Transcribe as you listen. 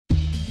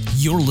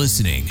You're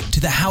listening to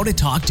the How to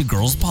Talk to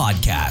Girls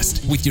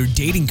podcast with your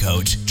dating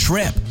coach,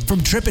 Trip, from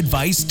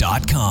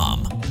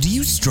tripadvice.com. Do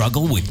you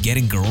struggle with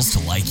getting girls to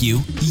like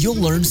you? You'll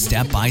learn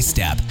step by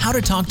step how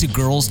to talk to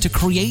girls to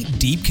create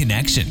deep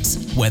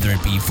connections, whether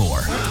it be for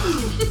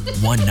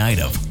one night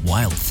of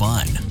wild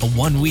fun, a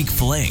 1-week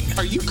fling.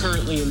 Are you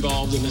currently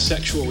involved in a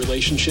sexual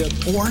relationship?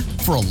 Or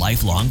for a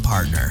lifelong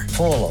partner.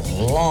 Full of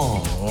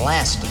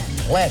long-lasting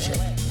pleasure.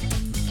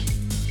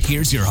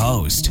 Here's your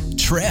host,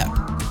 Trip.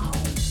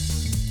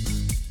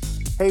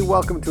 Hey,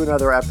 welcome to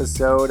another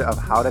episode of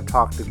How to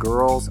Talk to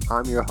Girls.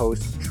 I'm your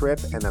host,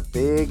 Trip, and a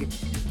big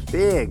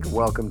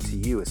welcome to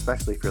you,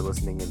 especially if you're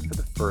listening in for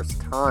the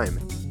first time.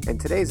 And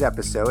today's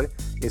episode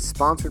is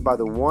sponsored by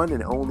the one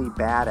and only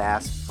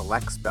badass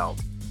Flex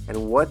Belt.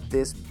 And what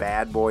this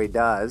bad boy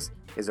does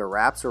is it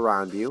wraps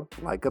around you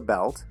like a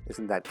belt,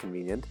 isn't that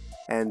convenient,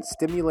 and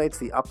stimulates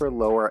the upper,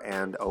 lower,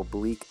 and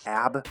oblique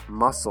ab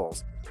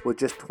muscles. With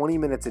just 20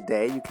 minutes a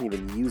day, you can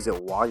even use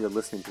it while you're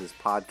listening to this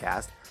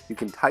podcast. You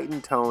can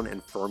tighten, tone,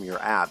 and firm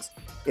your abs.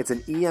 It's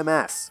an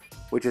EMS,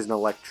 which is an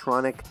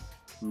electronic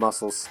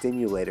muscle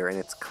stimulator, and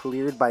it's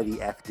cleared by the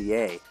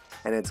FDA.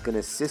 And it's going to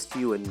assist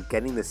you in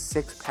getting the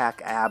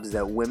six-pack abs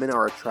that women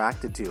are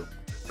attracted to.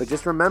 But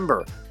just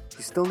remember,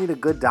 you still need a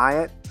good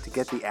diet to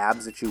get the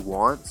abs that you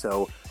want,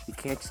 so you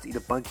can't just eat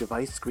a bunch of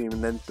ice cream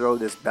and then throw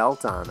this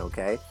belt on,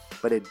 okay?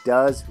 But it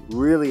does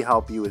really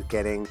help you with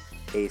getting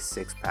a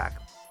six-pack.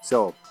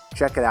 So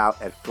check it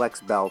out at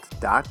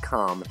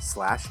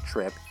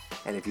flexbelt.com/trip.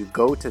 And if you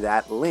go to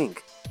that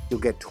link, you'll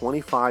get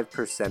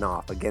 25%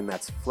 off. Again,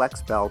 that's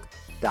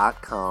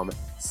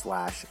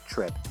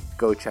flexbelt.com/trip.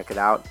 Go check it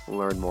out,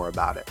 learn more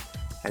about it.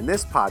 And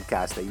this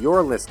podcast that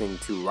you're listening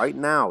to right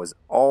now is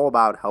all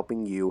about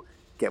helping you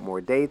get more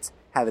dates,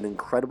 have an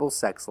incredible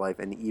sex life,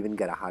 and even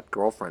get a hot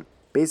girlfriend.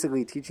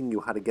 Basically teaching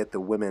you how to get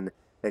the women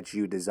that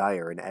you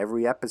desire. In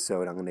every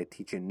episode, I'm going to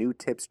teach you new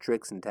tips,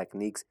 tricks, and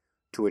techniques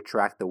to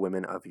attract the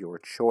women of your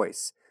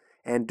choice.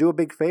 And do a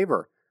big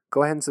favor.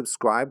 Go ahead and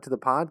subscribe to the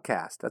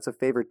podcast. That's a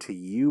favor to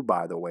you,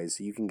 by the way,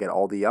 so you can get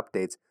all the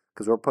updates,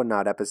 because we're putting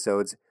out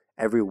episodes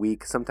every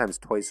week, sometimes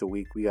twice a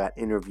week. We got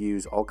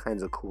interviews, all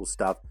kinds of cool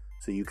stuff,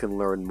 so you can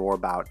learn more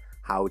about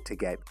how to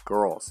get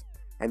girls.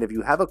 And if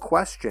you have a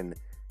question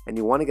and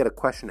you want to get a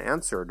question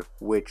answered,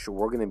 which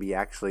we're going to be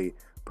actually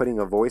putting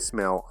a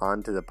voicemail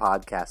onto the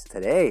podcast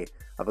today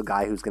of a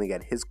guy who's going to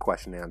get his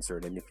question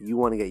answered. And if you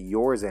want to get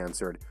yours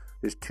answered,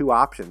 there's two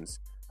options.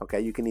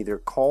 Okay, you can either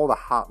call the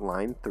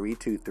hotline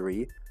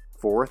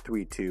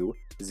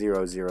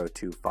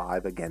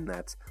 323-432-0025. Again,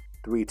 that's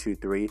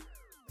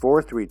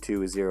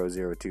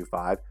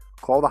 323-432-0025.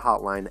 Call the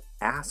hotline,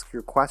 ask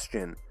your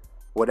question,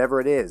 whatever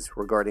it is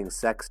regarding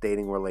sex,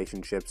 dating,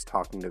 relationships,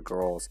 talking to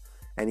girls,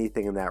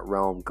 anything in that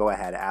realm. Go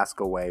ahead, ask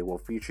away. We'll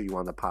feature you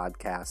on the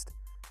podcast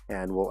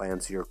and we'll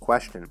answer your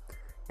question.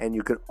 And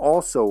you can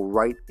also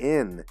write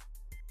in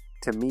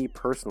to me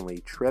personally,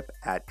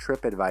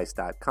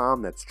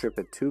 trip@tripadvice.com. That's trip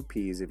at 2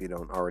 P's if you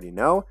don't already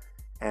know.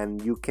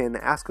 And you can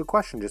ask a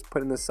question. Just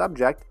put in the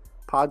subject,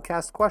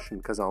 podcast question,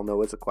 because I'll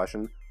know it's a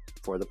question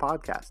for the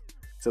podcast.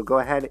 So go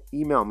ahead,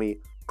 email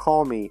me,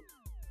 call me,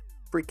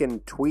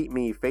 freaking tweet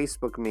me,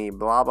 Facebook me,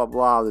 blah, blah,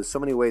 blah. There's so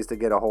many ways to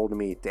get a hold of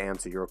me to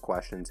answer your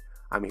questions.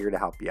 I'm here to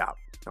help you out,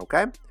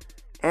 okay?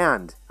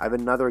 And I have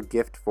another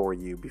gift for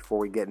you before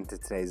we get into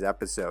today's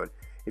episode.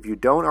 If you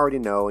don't already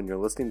know and you're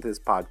listening to this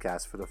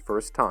podcast for the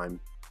first time,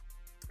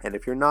 and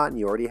if you're not and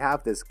you already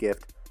have this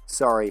gift,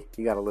 sorry,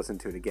 you got to listen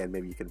to it again.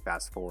 Maybe you can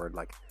fast forward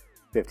like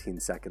 15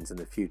 seconds in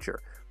the future.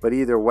 But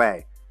either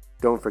way,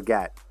 don't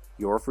forget,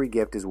 your free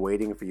gift is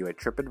waiting for you at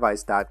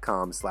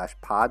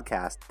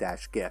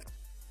tripadvice.com/podcast-gift.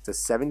 It's a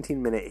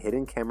 17-minute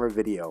hidden camera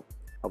video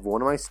of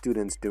one of my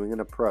students doing an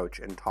approach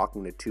and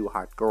talking to two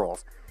hot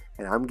girls.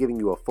 And I'm giving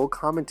you a full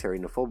commentary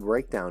and a full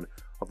breakdown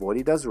of what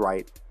he does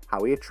right,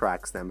 how he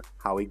attracts them,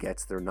 how he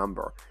gets their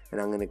number. And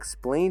I'm going to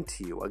explain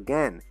to you,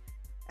 again,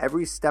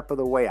 every step of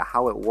the way of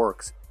how it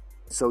works,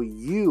 so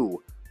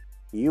you,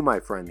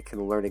 my friend,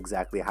 can learn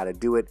exactly how to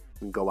do it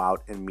and go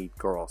out and meet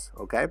girls,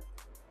 okay?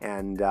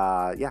 And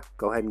go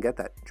ahead and get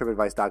that.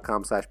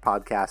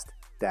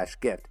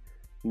 tripadvice.com/podcast-gift.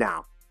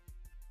 Now,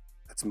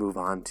 let's move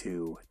on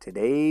to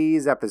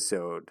today's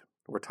episode.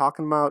 We're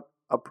talking about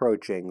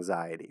approach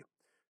anxiety,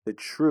 the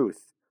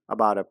truth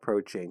about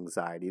approach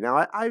anxiety.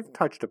 Now, I've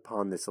touched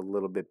upon this a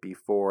little bit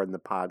before in the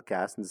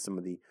podcast and some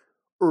of the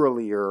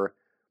earlier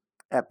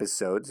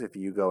episodes, if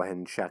you go ahead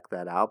and check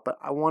that out. But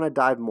I want to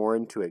dive more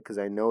into it because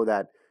I know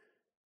that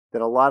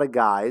a lot of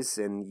guys,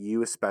 and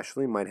you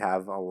especially, might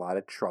have a lot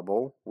of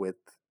trouble with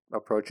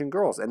approaching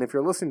girls. And if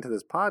you're listening to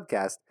this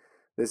podcast,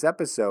 this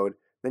episode,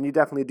 then you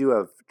definitely do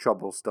have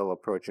trouble still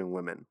approaching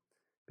women,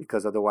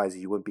 because otherwise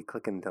you wouldn't be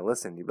clicking to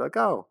listen. You'd be like,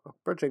 oh,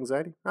 approach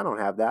anxiety? I don't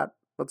have that.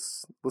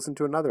 Let's listen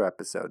to another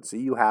episode. So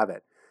you have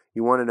it.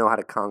 You want to know how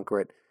to conquer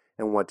it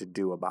and what to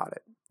do about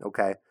it.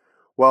 Okay?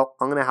 Well,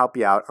 I'm going to help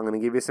you out. I'm going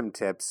to give you some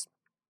tips,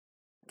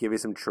 give you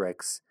some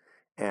tricks,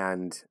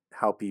 and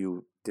help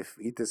you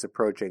defeat this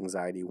approach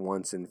anxiety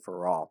once and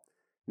for all.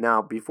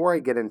 Now, before I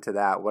get into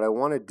that, what I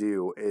want to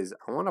do is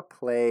I want to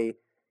play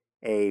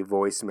a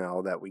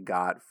voicemail that we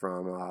got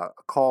from a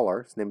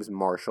caller. His name is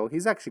Marshall.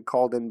 He's actually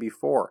called in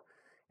before.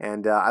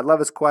 And I love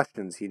his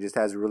questions. He just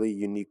has really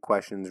unique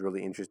questions,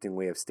 really interesting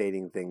way of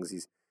stating things.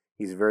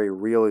 He's very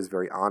real, he's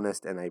very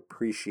honest, and I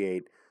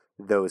appreciate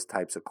those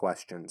types of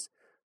questions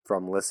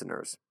from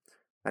listeners.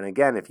 And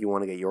again, if you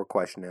want to get your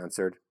question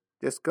answered,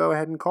 just go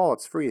ahead and call.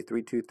 It's free,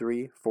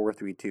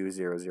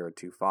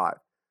 323-432-0025.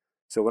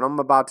 So what I'm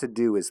about to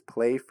do is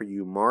play for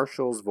you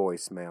Marshall's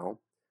voicemail.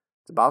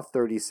 It's about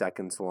 30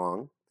 seconds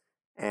long,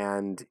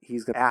 and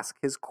he's going to ask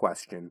his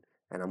question,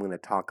 and I'm going to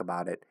talk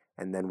about it,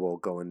 and then we'll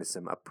go into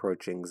some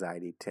approach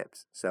anxiety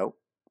tips. So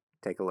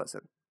take a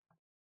listen.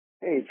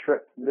 Hey,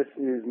 Trip. This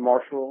is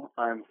Marshall.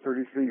 I'm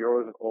 33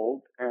 years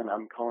old, and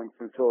I'm calling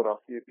from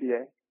Philadelphia,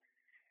 PA.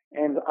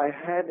 And I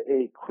had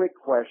a quick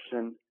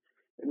question.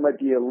 It might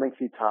be a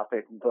lengthy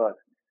topic, but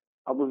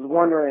I was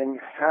wondering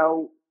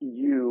how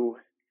you,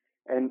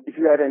 and if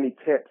you had any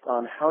tips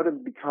on how to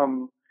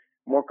become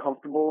more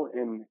comfortable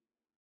in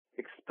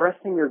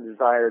expressing your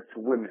desire to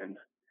women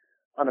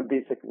on a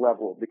basic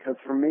level. Because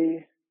for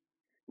me,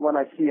 when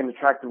I see an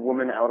attractive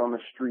woman out on the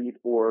street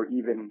or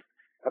even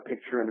a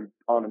picture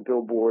on a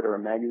billboard or a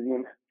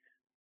magazine,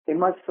 in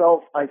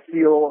myself, I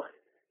feel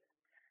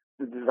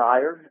the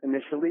desire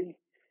initially,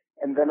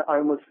 and then I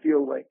almost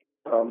feel like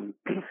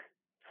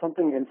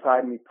something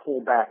inside me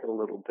pull back a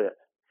little bit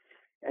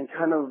and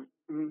kind of,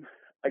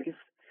 I guess,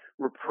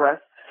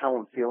 repress how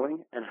I'm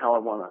feeling and how I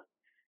want to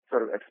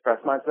sort of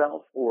express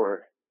myself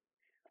or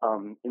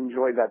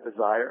enjoy that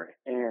desire.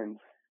 And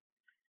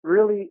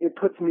really, it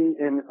puts me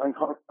in an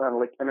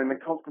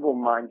uncomfortable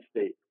mind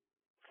state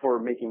for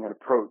making an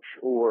approach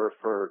or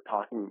for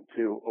talking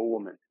to a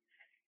woman.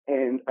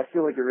 And I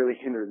feel like it really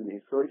hinders me.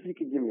 So if you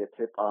could give me a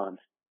tip on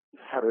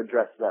how to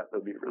address that, that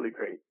would be really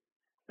great.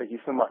 Thank you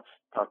so much.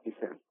 Talk to you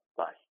soon.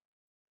 Bye.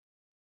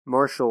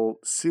 Marshall,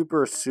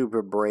 super,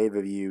 super brave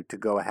of you to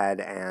go ahead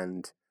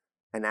and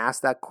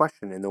ask that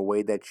question in the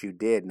way that you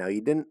did. Now, you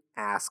didn't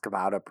ask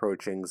about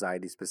approach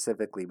anxiety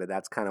specifically, but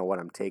that's kind of what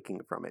I'm taking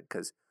from it,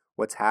 because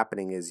what's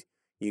happening is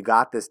you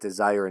got this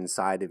desire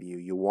inside of you.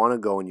 You want to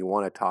go and you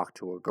want to talk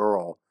to a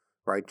girl,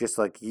 right? Just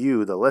like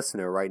you, the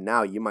listener, right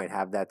now, you might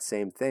have that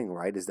same thing,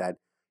 right? Is that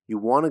you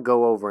want to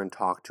go over and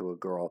talk to a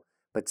girl,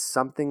 but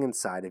something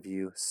inside of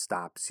you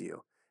stops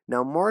you.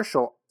 Now,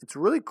 Marshall, it's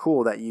really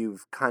cool that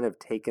you've kind of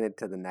taken it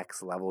to the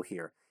next level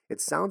here.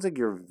 It sounds like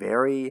you're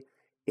very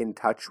in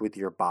touch with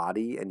your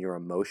body and your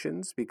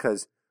emotions,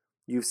 because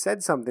you've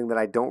said something that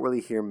I don't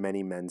really hear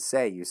many men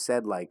say. You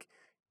said, like,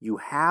 you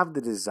have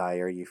the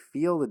desire, you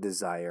feel the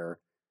desire,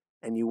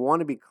 and you want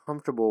to be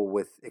comfortable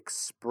with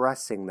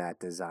expressing that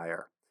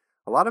desire.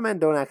 A lot of men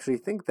don't actually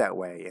think that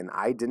way, and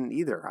I didn't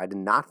either. I did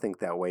not think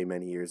that way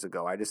many years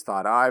ago. I just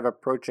thought, I have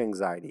approach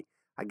anxiety.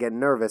 I get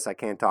nervous, I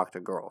can't talk to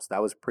girls.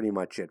 That was pretty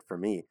much it for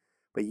me.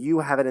 But you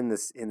have it in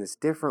this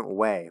different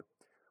way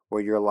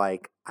where you're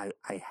like,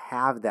 I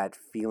have that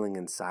feeling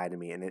inside of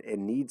me, and it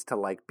needs to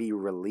like be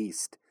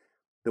released.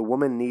 The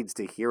woman needs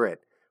to hear it,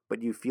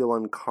 but you feel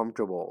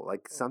uncomfortable,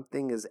 like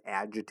something is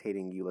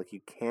agitating you, like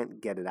you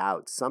can't get it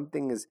out.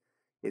 Something is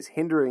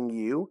hindering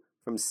you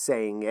from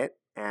saying it,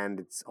 and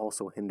it's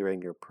also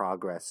hindering your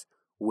progress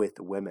with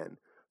women.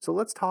 So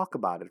let's talk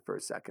about it for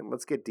a second.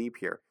 Let's get deep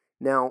here.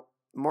 Now,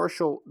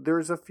 Marshall,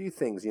 there's a few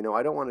things,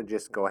 I don't want to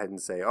just go ahead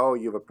and say, oh,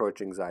 you have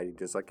approach anxiety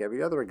just like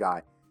every other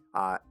guy,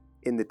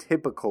 in the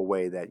typical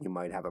way that you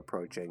might have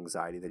approach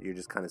anxiety, that you're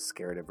just kind of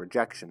scared of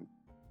rejection.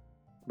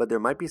 But there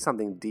might be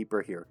something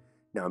deeper here.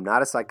 Now, I'm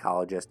not a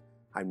psychologist.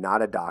 I'm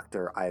not a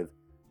doctor.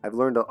 I've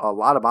learned a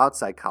lot about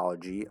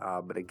psychology,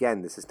 but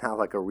again, this is not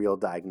like a real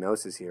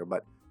diagnosis here,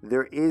 but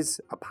there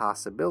is a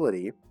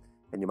possibility,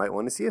 and you might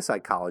want to see a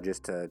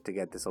psychologist to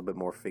get this a little bit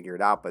more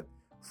figured out. But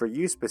for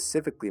you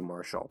specifically,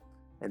 Marshall,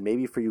 and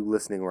maybe for you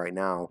listening right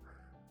now,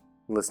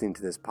 listening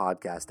to this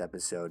podcast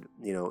episode,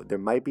 there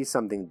might be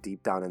something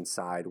deep down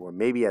inside where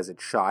maybe as a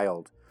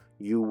child,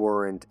 you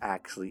weren't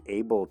actually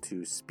able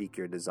to speak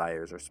your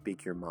desires or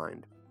speak your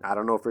mind. I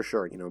don't know for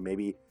sure.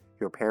 Maybe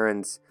your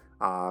parents,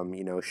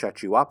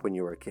 shut you up when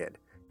you were a kid,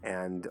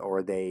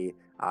 or they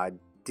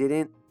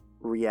didn't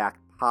react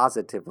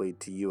positively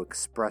to you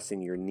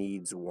expressing your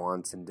needs,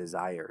 wants, and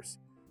desires.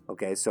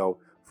 Okay, so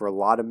for a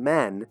lot of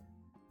men,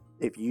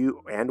 if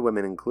you, and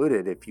women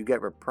included, if you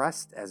get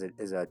repressed as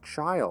a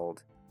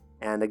child,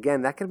 and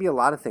again, that can be a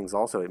lot of things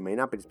also. It may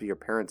not just be your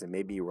parents, it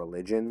may be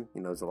religion.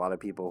 There's a lot of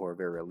people who are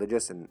very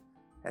religious, and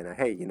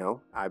hey,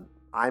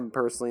 I'm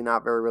personally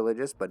not very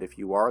religious, but if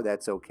you are,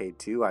 that's okay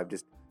too. I've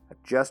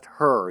just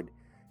heard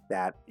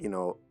that,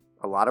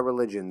 a lot of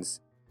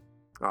religions,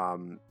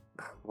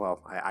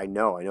 I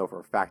know for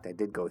a fact, I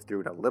did go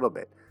through it a little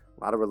bit.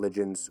 A lot of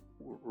religions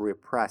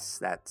repress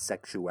that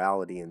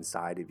sexuality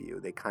inside of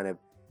you.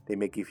 They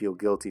make you feel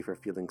guilty for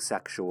feeling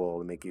sexual.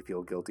 They make you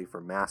feel guilty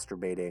for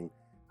masturbating.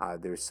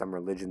 There's some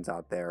religions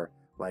out there,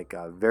 like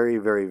very,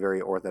 very,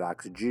 very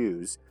Orthodox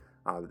Jews.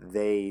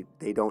 They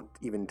don't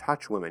even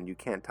touch women. You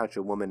can't touch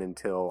a woman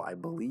until, I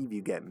believe,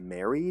 you get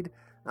married.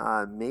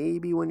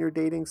 Maybe when you're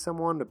dating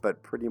someone,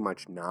 but pretty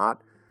much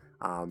not.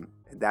 I'm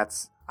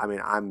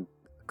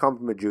come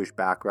from a Jewish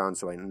background,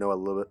 so I know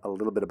a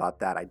little bit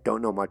about that. I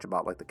don't know much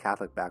about like the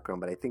Catholic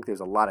background, but I think there's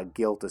a lot of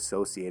guilt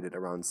associated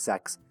around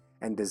sex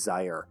and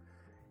desire,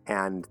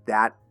 and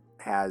that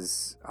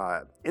has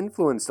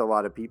influenced a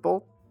lot of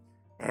people.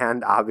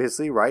 And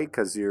obviously, right,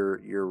 because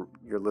you're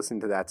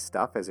listening to that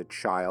stuff as a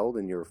child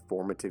in your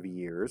formative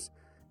years,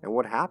 and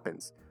what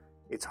happens?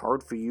 It's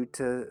hard for you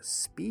to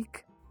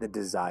speak the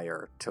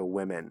desire to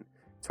women.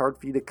 It's hard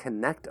for you to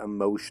connect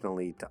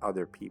emotionally to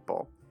other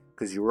people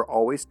because you were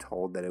always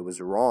told that it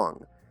was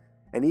wrong.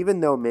 And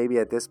even though maybe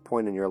at this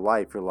point in your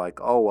life you're like,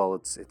 oh well,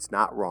 it's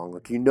not wrong.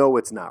 Like, you know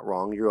it's not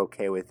wrong. You're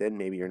okay with it.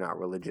 Maybe you're not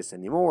religious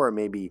anymore. Or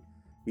maybe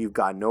you've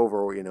gotten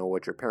over,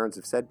 what your parents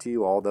have said to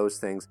you. All those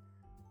things.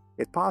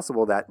 It's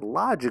possible that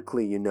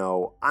logically,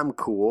 I'm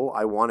cool,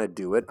 I want to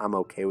do it, I'm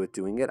okay with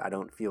doing it, I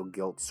don't feel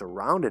guilt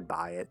surrounded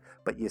by it,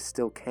 but you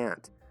still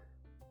can't.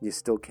 You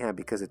still can't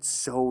because it's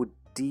so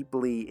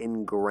deeply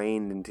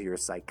ingrained into your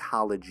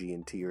psychology,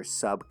 into your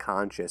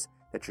subconscious,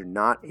 that you're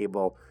not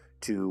able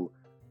to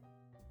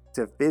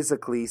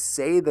physically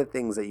say the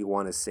things that you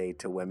want to say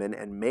to women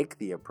and make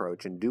the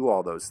approach and do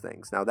all those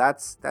things. Now,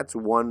 that's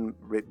one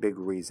big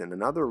reason.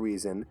 Another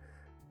reason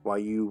why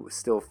you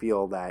still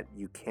feel that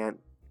you can't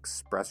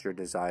express your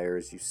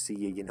desires, you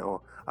see,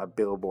 a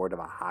billboard of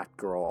a hot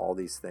girl, all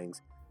these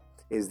things,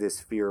 is this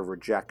fear of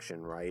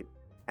rejection, right?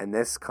 And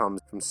this comes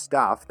from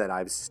stuff that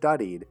I've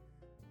studied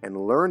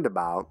and learned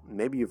about.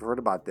 Maybe you've heard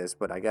about this,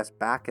 but I guess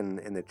back in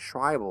the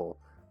tribal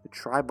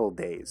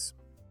days,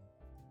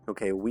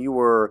 okay, we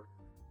were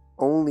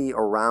only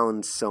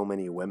around so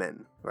many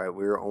women, right?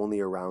 We were only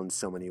around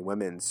so many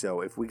women.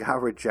 So if we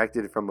got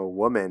rejected from a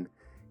woman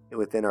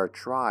within our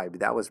tribe,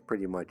 that was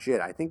pretty much it.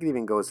 I think it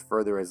even goes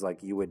further as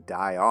like you would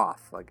die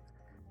off, like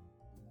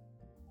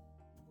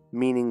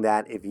meaning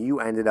that if you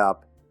ended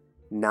up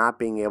not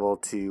being able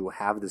to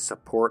have the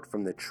support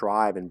from the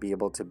tribe and be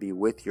able to be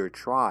with your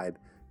tribe,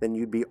 then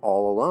you'd be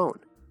all alone,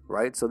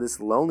 right? So this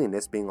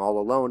loneliness, being all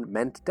alone,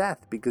 meant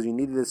death because you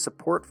needed the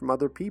support from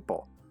other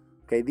people.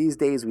 Okay, these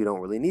days we don't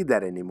really need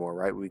that anymore,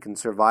 right? We can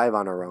survive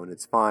on our own.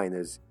 It's fine.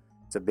 It's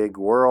a big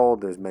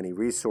world. There's many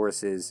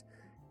resources.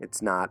 It's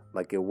not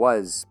like it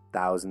was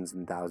thousands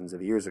and thousands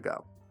of years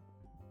ago.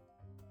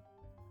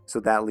 So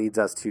that leads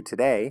us to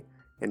today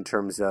in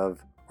terms of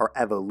our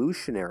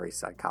evolutionary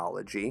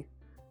psychology,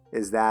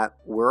 is that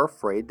we're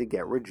afraid to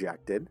get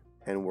rejected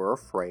and we're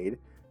afraid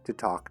to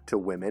talk to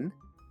women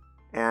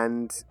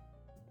and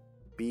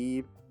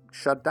be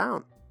shut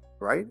down,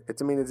 right?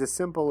 It's as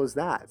simple as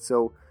that.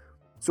 So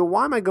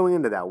why am I going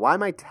into that? Why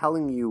am I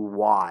telling you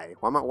why?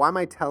 Why am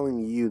I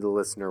telling you, the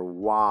listener,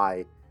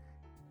 why?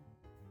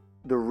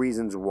 The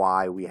reasons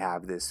why we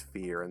have this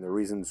fear and the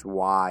reasons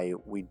why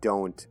we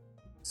don't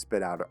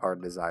spit out our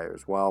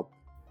desires. Well,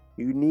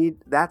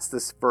 that's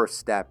the first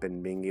step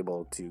in being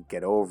able to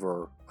get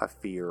over a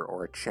fear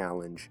or a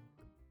challenge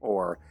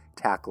or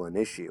tackle an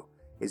issue,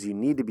 is you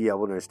need to be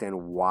able to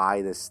understand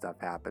why this stuff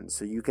happens.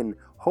 So you can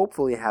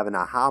hopefully have an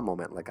aha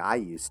moment like I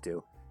used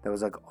to, that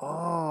was like,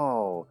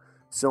 oh,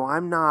 so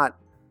I'm not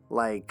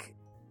like,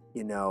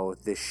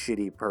 this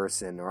shitty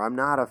person, or I'm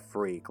not a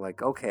freak.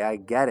 Like, okay, I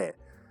get it.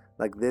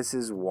 Like, this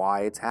is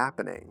why it's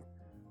happening,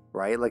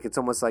 right? Like, it's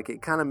almost like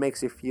it kind of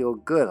makes you feel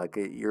good. Like,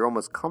 you're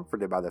almost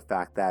comforted by the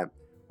fact that,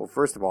 well,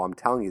 first of all, I'm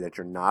telling you that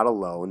you're not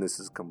alone. This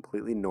is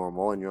completely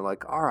normal. And you're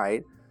like, all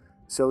right,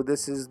 so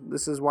this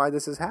is why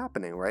this is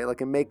happening, right?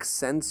 Like, it makes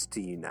sense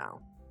to you now.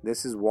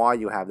 This is why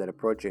you have that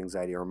approach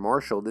anxiety. Or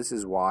Marshall, this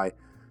is why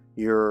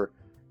you're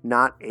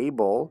not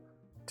able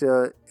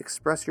to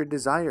express your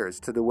desires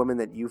to the women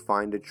that you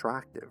find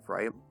attractive,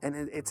 right? And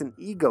it's an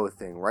ego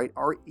thing, right?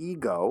 Our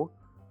ego,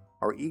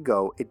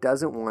 it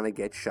doesn't want to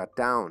get shut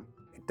down.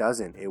 It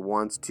doesn't. It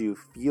wants to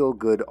feel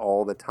good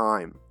all the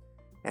time.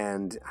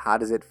 And how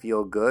does it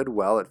feel good?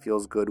 Well, it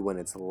feels good when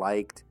it's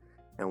liked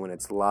and when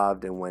it's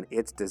loved and when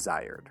it's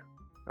desired.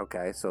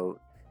 Okay, so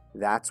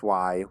that's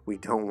why we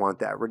don't want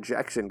that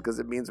rejection, because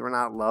it means we're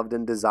not loved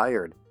and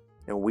desired.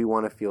 And we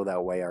want to feel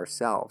that way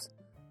ourselves.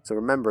 So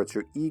remember, it's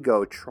your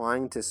ego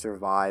trying to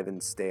survive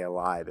and stay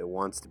alive. It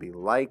wants to be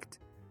liked,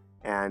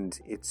 and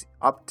it's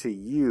up to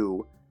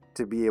you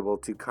to be able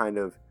to kind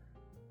of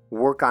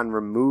work on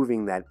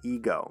removing that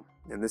ego.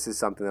 And this is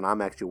something that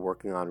I'm actually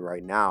working on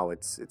right now.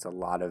 It's a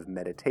lot of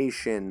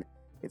meditation.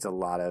 It's a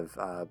lot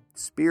of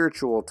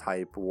spiritual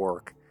type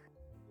work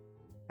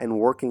and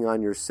working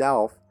on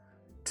yourself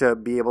to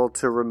be able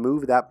to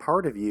remove that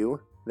part of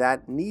you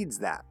that needs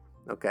that,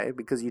 okay?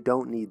 Because you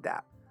don't need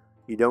that.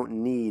 You don't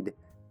need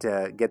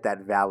to get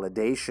that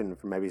validation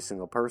from every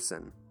single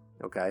person,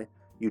 okay?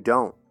 You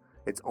don't.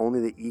 It's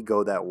only the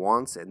ego that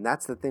wants it. And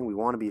that's the thing. We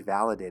want to be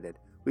validated.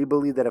 We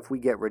believe that if we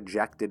get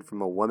rejected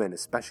from a woman,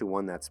 especially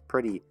one that's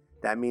pretty,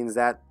 that means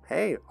that,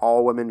 hey,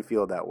 all women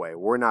feel that way.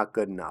 We're not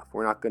good enough.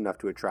 We're not good enough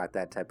to attract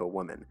that type of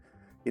woman.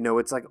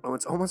 It's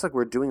almost like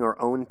we're doing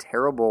our own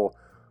terrible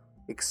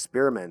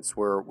experiments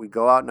where we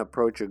go out and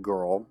approach a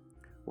girl,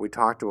 we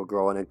talk to a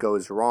girl and it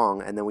goes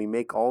wrong, and then we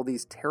make all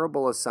these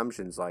terrible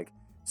assumptions like,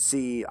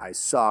 see, I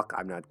suck,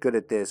 I'm not good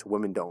at this,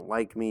 women don't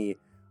like me,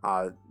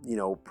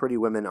 pretty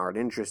women aren't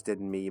interested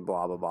in me,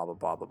 blah, blah, blah, blah,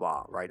 blah, blah,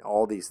 blah, right?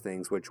 All these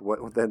things,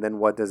 then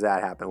what does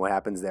that happen? What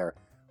happens there?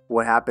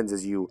 What happens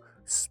is you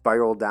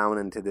spiral down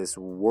into this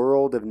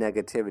world of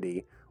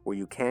negativity where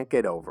you can't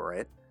get over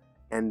it.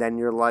 And then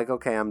you're like,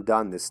 okay, I'm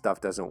done. This stuff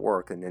doesn't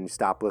work. And then you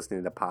stop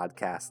listening to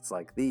podcasts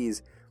like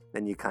these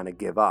and you kind of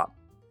give up.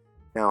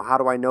 Now, how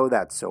do I know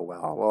that so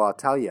well? Well, I'll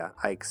tell you,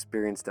 I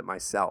experienced it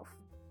myself.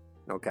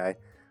 Okay?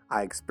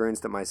 I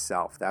experienced it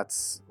myself.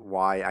 That's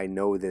why I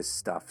know this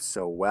stuff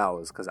so well,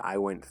 is because I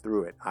went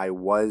through it. I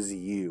was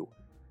you.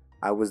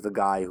 I was the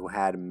guy who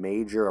had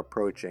major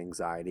approach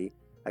anxiety.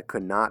 I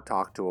could not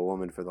talk to a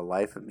woman for the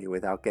life of me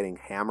without getting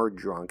hammered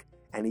drunk.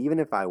 And even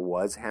if I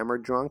was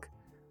hammered drunk,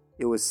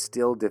 it was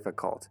still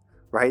difficult,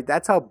 right?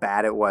 That's how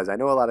bad it was. I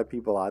know a lot of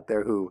people out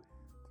there who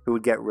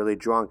would get really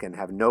drunk and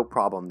have no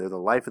problem. They're the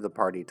life of the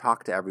party,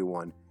 talk to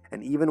everyone.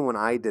 And even when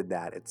I did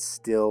that, it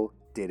still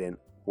didn't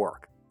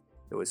work.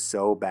 It was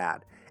so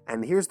bad.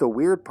 And here's the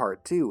weird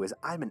part too, is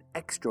I'm an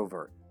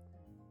extrovert.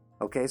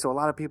 Okay, so a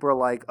lot of people are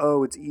like,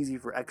 oh, it's easy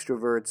for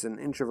extroverts and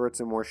introverts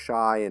are more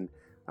shy. And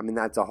I mean,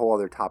 that's a whole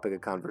other topic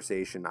of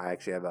conversation. I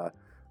actually have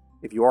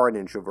if you are an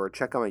introvert,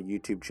 check out my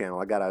YouTube channel.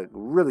 I got a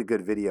really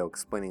good video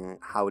explaining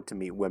how to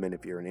meet women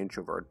if you're an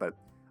introvert. But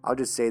I'll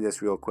just say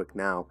this real quick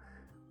now.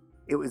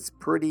 It was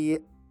pretty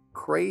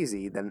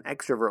crazy that an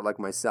extrovert like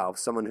myself,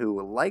 someone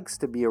who likes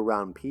to be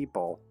around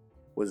people,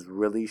 was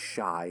really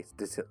shy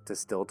to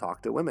still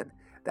talk to women.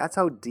 That's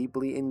how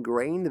deeply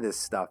ingrained this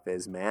stuff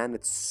is, man.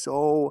 It's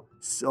so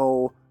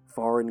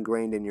far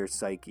ingrained in your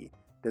psyche.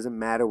 Doesn't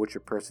matter what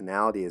your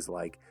personality is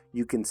like,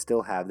 you can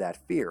still have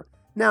that fear.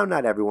 Now,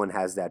 not everyone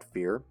has that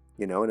fear,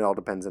 and it all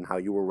depends on how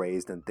you were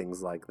raised and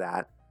things like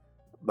that.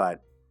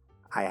 But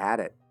I had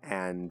it.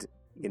 And,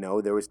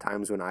 there was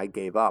times when I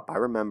gave up. I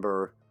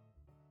remember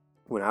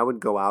when I would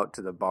go out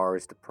to the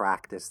bars to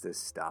practice this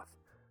stuff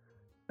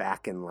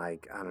back in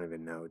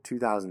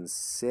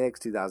 2006,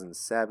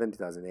 2007,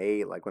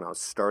 2008, like when I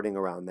was starting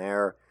around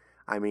there.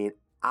 I mean,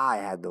 I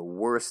had the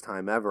worst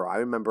time ever. I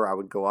remember I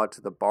would go out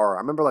to the bar.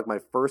 I remember my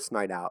first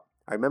night out.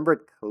 I remember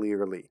it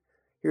clearly.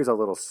 Here's a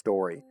little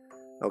story.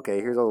 Okay,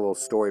 here's a little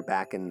story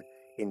back in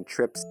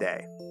Tripp's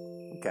day.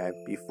 Okay,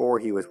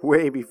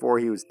 way before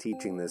he was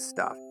teaching this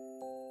stuff.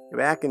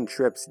 Back in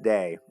Tripp's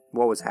day,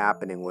 what was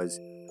happening was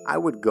I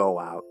would go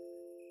out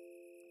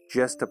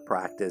just to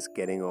practice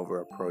getting over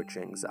approach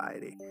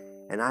anxiety.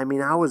 And I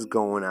mean, I was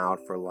going out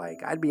for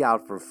I'd be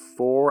out for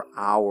 4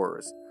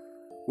 hours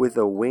with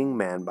a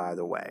wingman, by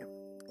the way.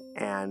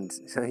 And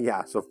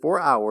so 4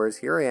 hours,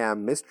 here I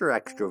am, Mr.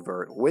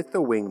 Extrovert with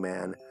the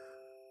wingman.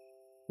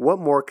 What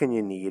more can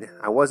you need?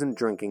 I wasn't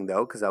drinking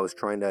though, because I was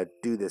trying to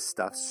do this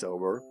stuff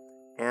sober.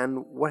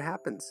 And what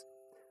happens?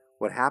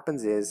 What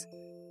happens is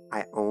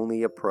I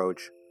only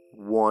approach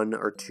 1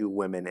 or 2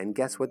 women. And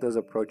guess what those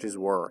approaches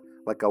were?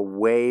 Like a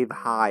wave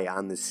high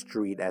on the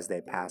street as they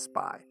pass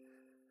by.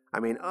 I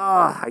mean,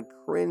 I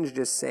cringe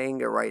just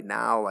saying it right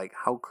now. Like,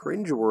 how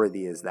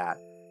cringeworthy is that?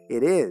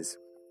 It is.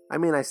 I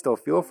mean, I still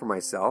feel for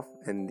myself.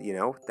 And,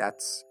 I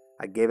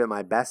gave it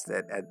my best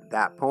at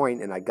that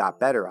point. And I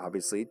got better,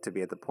 obviously, to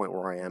be at the point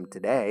where I am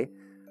today.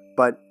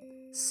 But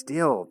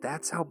still,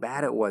 that's how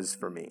bad it was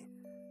for me.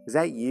 Is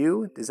that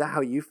you? Is that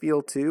how you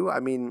feel too? I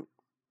mean,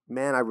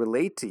 man, I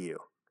relate to you.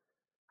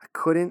 I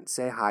couldn't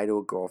say hi to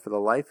a girl for the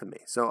life of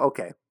me. So,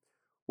 okay.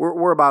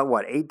 We're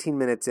about, 18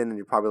 minutes in, and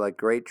you're probably like,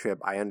 great,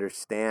 Trip. I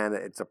understand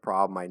that it's a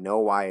problem. I know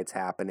why it's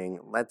happening.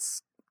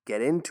 Let's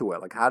get into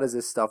it. Like, how does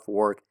this stuff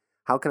work?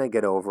 How can I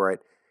get over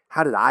it?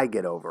 How did I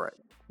get over it?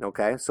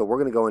 Okay, so we're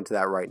going to go into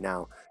that right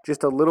now.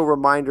 Just a little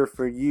reminder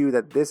for you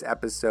that this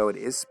episode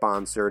is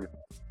sponsored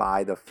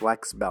by the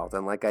Flex Belt.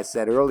 And like I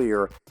said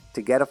earlier,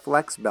 to get a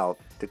Flex Belt,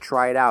 to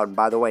try it out, and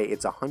by the way,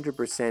 it's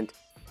 100%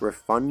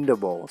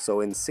 refundable. So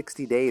in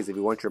 60 days, if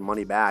you want your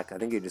money back, I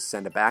think you just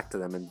send it back to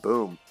them and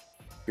boom.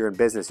 You're in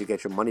business, you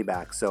get your money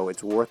back. So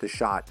it's worth a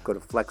shot. Go to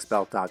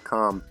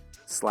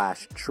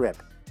flexbelt.com/trip.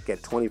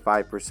 Get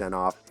 25%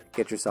 off.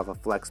 Get yourself a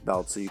Flex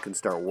Belt so you can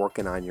start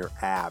working on your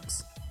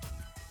abs.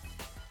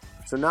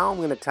 So now I'm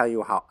going to tell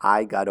you how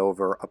I got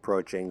over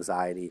approach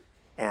anxiety.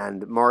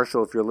 And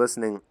Marshall, if you're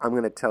listening, I'm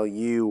going to tell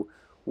you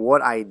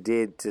what I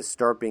did to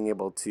start being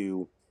able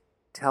to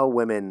tell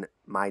women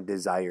my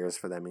desires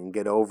for them and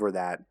get over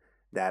that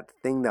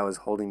thing that was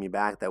holding me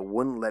back, that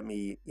wouldn't let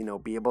me,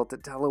 be able to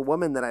tell a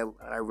woman that I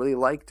really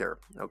liked her,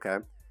 okay?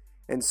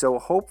 And so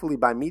hopefully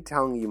by me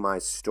telling you my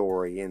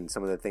story and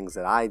some of the things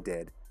that I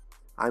did,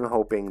 I'm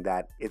hoping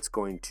that it's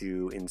going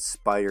to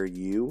inspire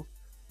you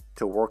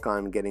to work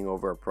on getting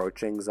over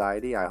approach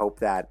anxiety. I hope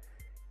that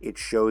it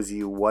shows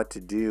you what to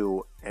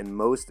do, and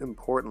most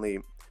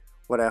importantly,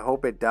 what I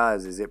hope it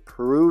does is it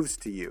proves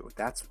to you.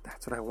 That's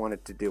what I want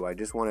it to do. I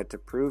just want it to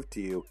prove to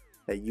you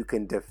that you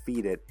can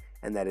defeat it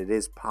and that it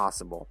is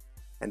possible,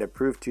 and to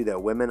prove to you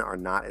that women are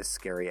not as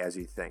scary as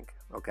you think,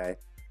 okay?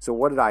 So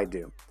what did I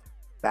do?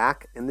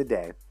 Back in the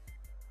day,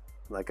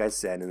 like I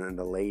said, in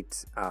the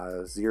late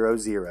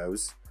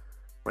 00s,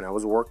 when I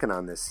was working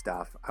on this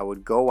stuff, I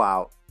would go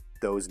out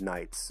those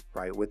nights,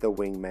 right, with a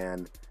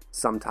wingman,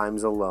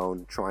 sometimes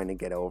alone, trying to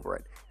get over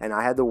it. And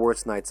I had the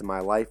worst nights of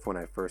my life when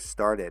I first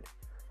started.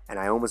 And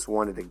I almost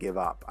wanted to give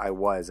up. I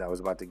was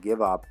about to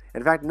give up.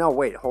 In fact, no,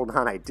 wait, hold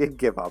on. I did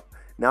give up.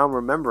 Now I'm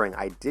remembering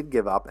I did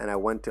give up and I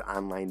went to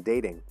online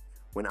dating.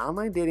 When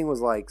online dating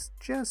was like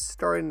just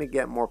starting to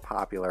get more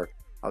popular,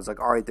 I was like,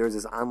 all right, there's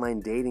this online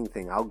dating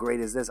thing. How great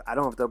is this? I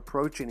don't have to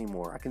approach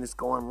anymore. I can just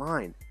go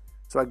online.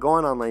 So I go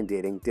on online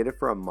dating, did it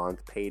for a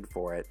month, paid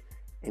for it.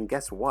 And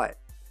guess what?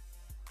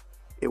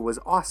 It was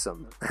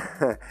awesome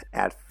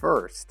at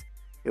first.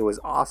 It was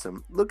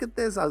awesome. Look at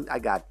this. I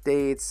got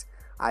dates.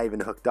 I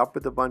even hooked up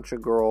with a bunch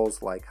of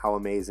girls. Like, how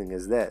amazing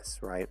is this,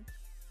 right?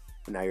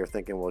 And now you're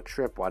thinking, well,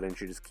 Trip, why didn't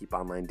you just keep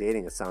online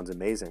dating? It sounds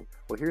amazing.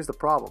 Well, here's the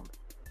problem,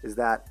 is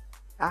that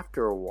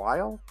after a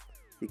while,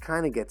 you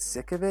kind of get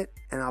sick of it.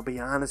 And I'll be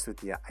honest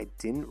with you, I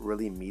didn't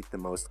really meet the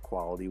most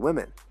quality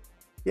women.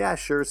 Yeah,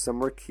 sure, some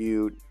were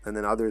cute, and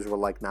then others were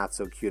like not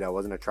so cute. I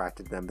wasn't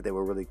attracted to them, but they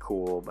were really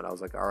cool. But I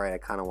was like, all right, I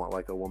kind of want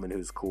like a woman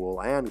who's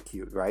cool and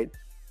cute, right?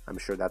 I'm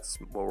sure that's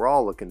what we're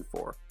all looking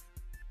for.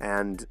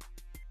 And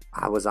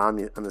I was on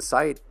the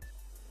site,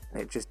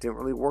 and it just didn't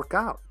really work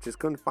out. Just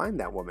couldn't find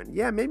that woman.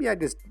 Yeah, maybe I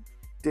just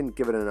didn't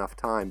give it enough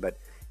time, but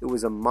it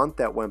was a month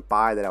that went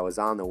by that I was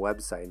on the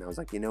website, and I was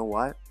like, you know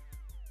what?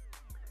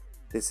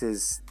 This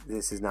is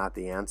not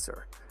the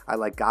answer.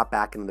 I got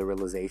back into the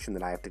realization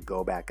that I have to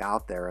go back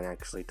out there and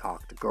actually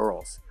talk to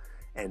girls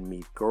and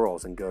meet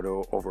girls and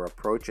go over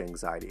approach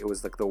anxiety. It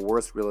was like the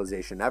worst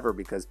realization ever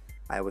because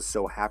I was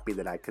so happy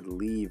that I could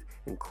leave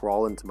and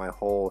crawl into my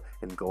hole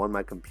and go on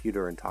my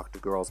computer and talk to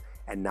girls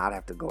and not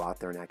have to go out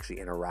there and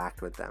actually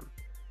interact with them.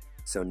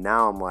 So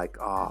now I'm like,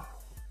 oh,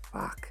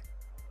 fuck.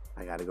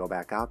 I got to go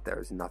back out there.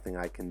 There's nothing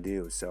I can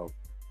do. So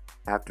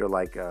after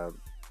like a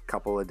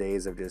couple of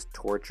days of just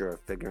torture of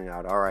figuring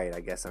out, all right, I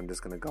guess I'm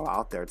just going to go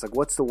out there. It's like,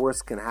 what's the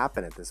worst can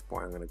happen at this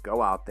point? I'm going to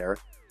go out there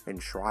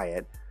and try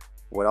it.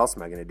 What else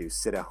am I going to do?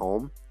 Sit at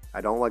home?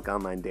 I don't like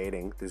online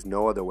dating. There's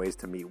no other ways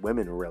to meet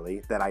women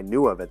really that I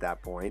knew of at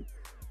that point.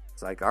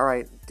 It's like, all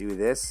right, do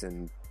this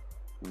and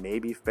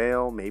maybe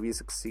fail, maybe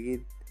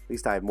succeed. At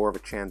least I have more of a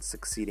chance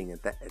succeeding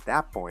at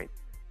that point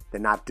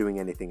than not doing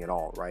anything at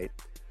all, right?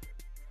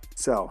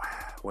 So,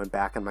 went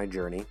back on my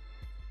journey.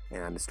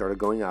 And I started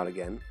going out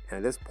again. And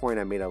at this point,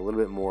 I made a little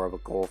bit more of a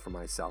goal for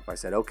myself. I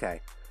said,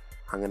 okay,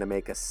 I'm going to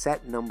make a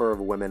set number of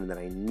women that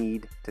I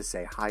need to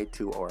say hi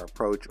to or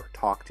approach or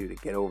talk to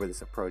get over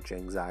this approach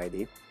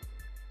anxiety.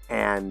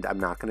 And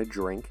I'm not going to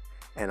drink.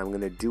 And I'm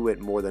going to do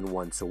it more than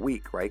once a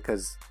week, right?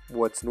 Because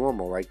what's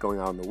normal, right? Going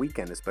out on the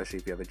weekend, especially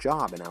if you have a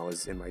job. And I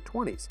was in my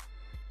 20s,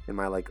 in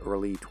my like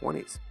early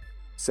 20s.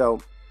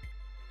 So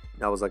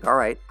I was like, all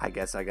right, I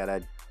guess I got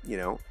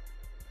to,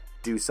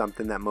 do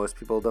something that most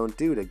people don't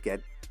do to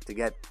get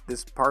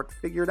this part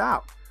figured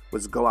out,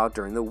 was go out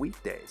during the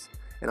weekdays.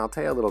 And I'll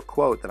tell you a little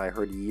quote that I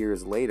heard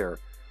years later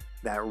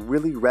that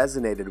really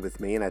resonated with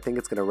me, and I think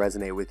it's going to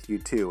resonate with you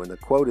too. And the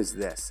quote is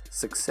this: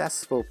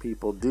 successful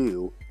people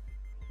do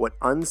what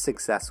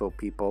unsuccessful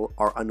people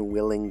are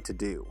unwilling to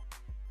do.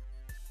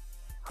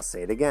 I'll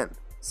say it again.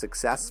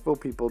 Successful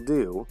people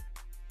do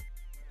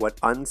what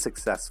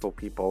unsuccessful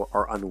people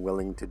are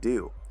unwilling to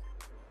do.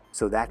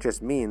 So that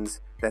just means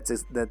that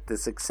the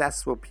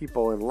successful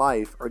people in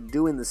life are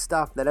doing the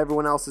stuff that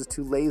everyone else is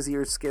too lazy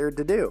or scared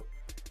to do.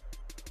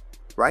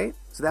 Right?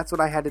 So that's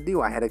what I had to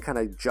do. I had to kind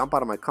of jump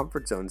out of my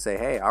comfort zone and say,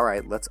 hey, all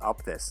right, let's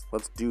up this.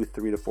 Let's do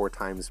 3 to 4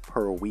 times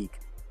per week.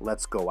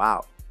 Let's go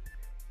out.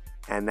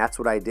 And that's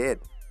what I did.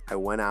 I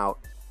went out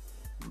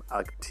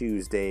like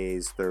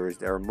Tuesdays,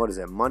 Thursdays, or what is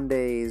it?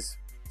 Mondays,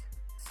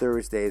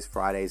 Thursdays,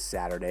 Fridays,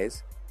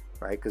 Saturdays,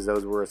 right? Because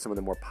those were some of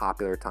the more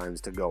popular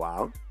times to go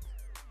out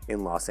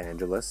in Los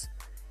Angeles.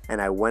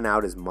 And I went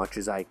out as much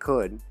as I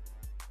could,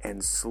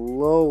 and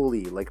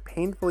slowly, like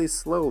painfully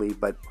slowly,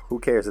 but who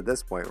cares at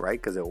this point, right?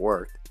 Because it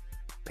worked.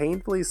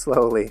 Painfully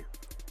slowly,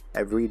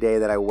 every day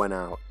that I went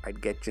out,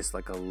 I'd get just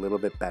like a little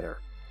bit better.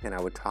 And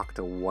I would talk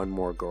to one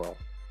more girl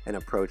and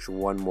approach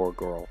one more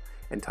girl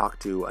and talk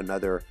to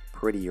another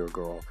prettier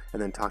girl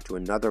and then talk to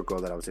another girl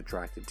that I was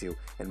attracted to,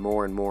 and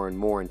more and more and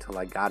more until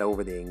I got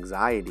over the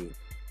anxiety.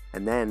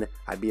 And then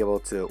I'd be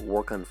able to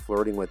work on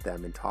flirting with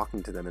them and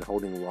talking to them and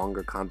holding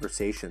longer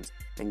conversations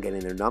and getting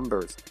their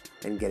numbers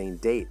and getting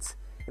dates.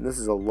 And this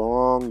is a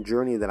long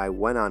journey that I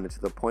went on to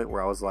the point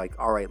where I was like,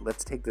 all right,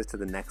 let's take this to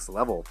the next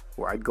level,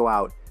 where I'd go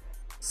out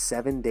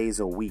 7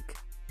 days a week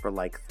for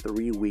like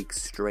 3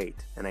 weeks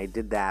straight. And I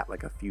did that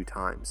like a few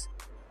times.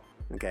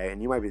 Okay,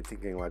 and you might be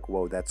thinking like,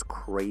 whoa, that's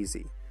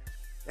crazy.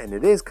 And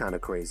it is kind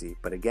of crazy.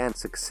 But again,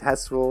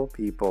 successful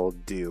people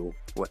do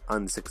what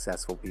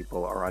unsuccessful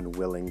people are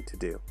unwilling to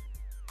do.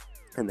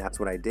 And that's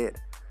what I did.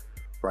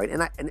 Right?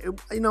 And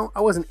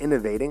I wasn't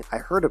innovating. I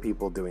heard of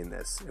people doing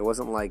this. It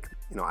wasn't like,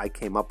 I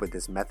came up with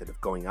this method of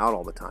going out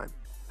all the time.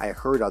 I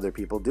heard other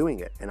people doing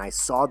it and I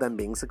saw them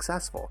being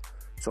successful.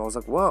 So I was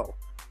like, whoa,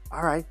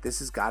 all right, this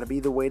has got to be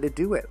the way to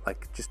do it.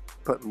 Like, just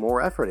put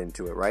more effort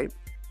into it, right?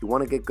 You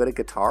want to get good at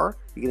guitar?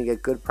 You're going to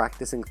get good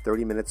practicing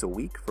 30 minutes a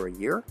week for a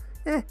year?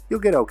 You'll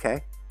get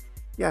okay.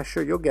 Yeah,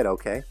 sure, you'll get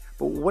okay.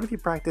 But what if you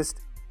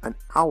practiced an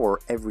hour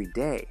every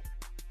day?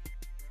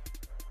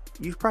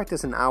 you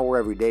practice an hour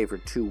every day for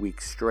 2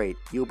 weeks straight,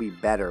 you'll be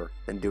better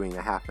than doing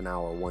a half an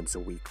hour once a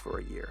week for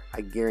a year.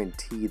 I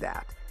guarantee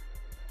that.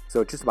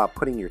 So it's just about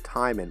putting your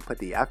time in, put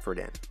the effort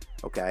in,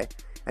 okay?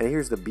 And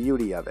here's the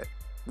beauty of it.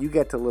 You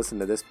get to listen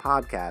to this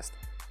podcast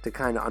to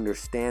kind of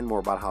understand more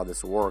about how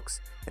this works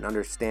and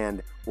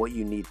understand what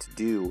you need to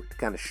do to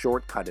kind of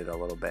shortcut it a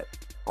little bit.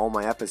 All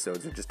my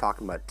episodes are just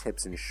talking about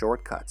tips and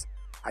shortcuts.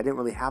 I didn't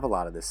really have a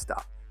lot of this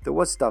stuff. There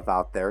was stuff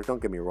out there,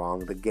 don't get me wrong,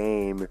 the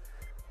game,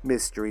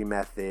 mystery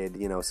method,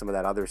 some of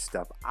that other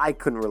stuff. I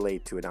couldn't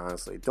relate to it,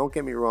 honestly. Don't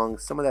get me wrong,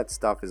 some of that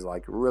stuff is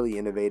like really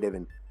innovative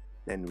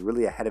and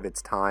really ahead of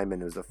its time,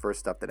 and it was the first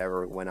stuff that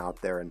ever went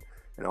out there and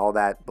all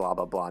that blah,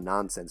 blah, blah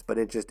nonsense. But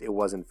it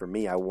wasn't for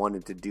me. I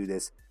wanted to do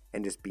this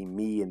and just be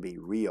me and be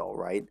real,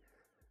 right?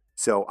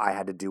 So I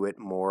had to do it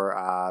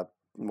more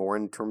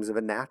in terms of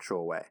a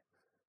natural way,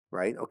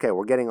 right? Okay,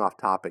 we're getting off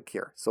topic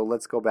here. So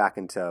let's go back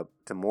into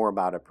more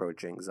about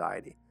approach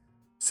anxiety.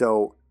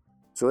 So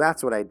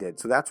that's what I did.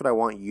 So that's what I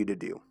want you to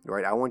do,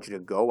 right? I want you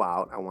to go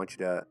out. I want you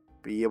to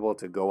be able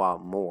to go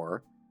out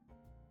more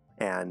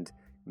and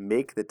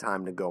make the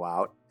time to go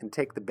out and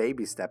take the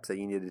baby steps that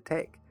you need to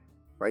take,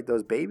 right?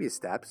 Those baby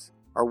steps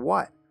are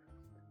what?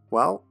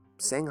 Well,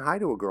 saying hi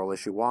to a girl as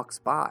she walks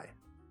by,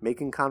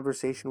 making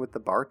conversation with the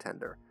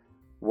bartender,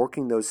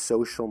 working those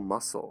social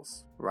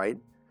muscles, right?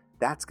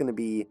 That's going to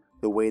be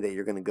the way that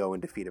you're going to go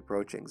and defeat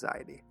approach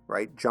anxiety,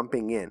 right?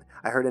 Jumping in.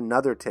 I heard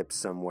another tip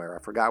somewhere.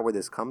 I forgot where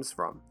this comes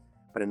from.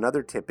 But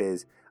another tip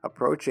is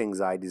approach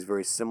anxiety is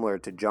very similar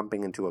to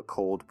jumping into a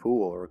cold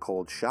pool or a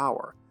cold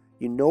shower.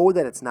 You know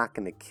that it's not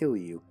going to kill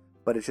you,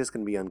 but it's just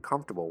going to be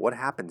uncomfortable. What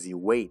happens? You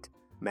wait.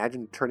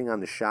 Imagine turning on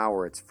the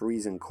shower. It's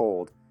freezing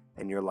cold.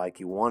 And you're like,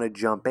 you want to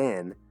jump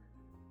in,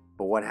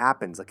 but what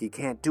happens? Like, you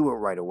can't do it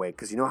right away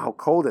because you know how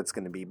cold it's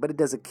going to be. But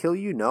does it kill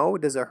you? No.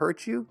 Does it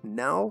hurt you?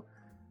 No.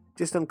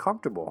 Just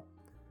uncomfortable.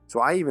 So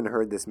I even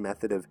heard this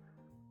method of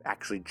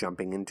actually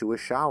jumping into a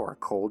shower,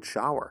 cold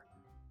shower,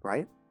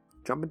 right?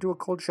 Jump into a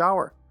cold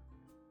shower.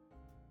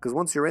 Because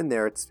once you're in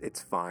there,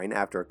 it's fine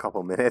after a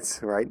couple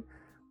minutes, right?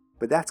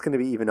 But that's going to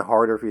be even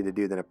harder for you to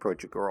do than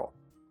approach a girl.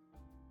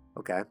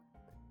 Okay?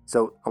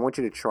 So I want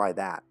you to try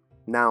that.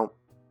 Now,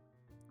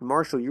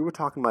 Marshall, you were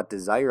talking about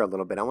desire a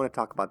little bit. I want to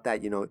talk about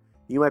that. You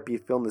might be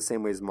feeling the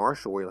same way as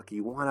Marshall, where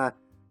you want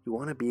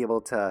to be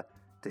able to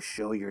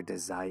show your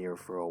desire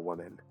for a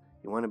woman.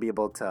 You want to be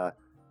able to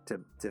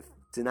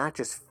not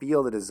just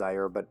feel the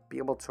desire, but be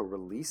able to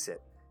release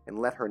it and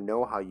let her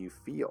know how you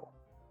feel.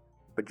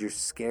 But you're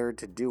scared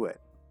to do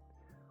it.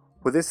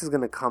 Well, this is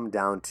going to come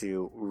down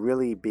to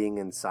really being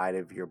inside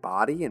of your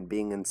body and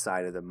being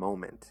inside of the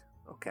moment,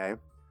 okay?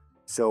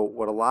 So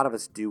what a lot of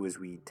us do is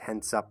we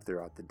tense up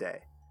throughout the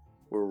day.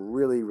 We're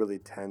really, really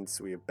tense.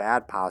 We have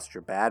bad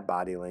posture, bad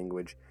body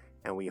language,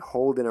 and we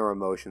hold in our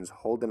emotions,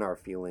 hold in our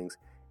feelings,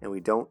 and we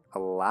don't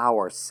allow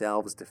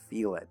ourselves to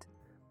feel it.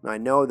 Now, I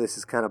know this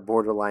is kind of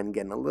borderline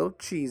getting a little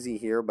cheesy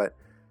here, but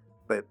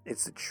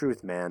it's the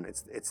truth, man.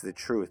 It's the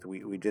truth.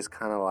 We just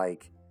kind of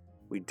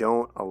we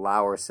don't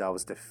allow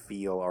ourselves to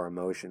feel our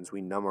emotions.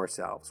 We numb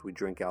ourselves. We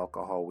drink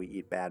alcohol. We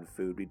eat bad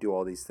food. We do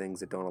all these things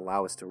that don't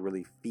allow us to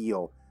really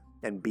feel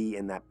and be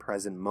in that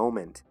present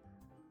moment.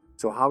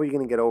 So how are you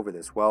going to get over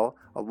this? Well,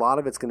 a lot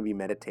of it's going to be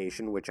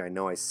meditation, which I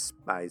know I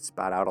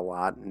spout out a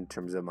lot in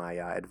terms of my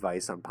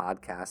advice on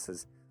podcasts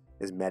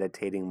is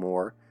meditating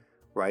more,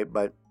 right?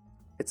 But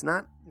it's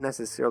not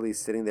necessarily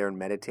sitting there and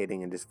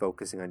meditating and just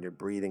focusing on your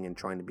breathing and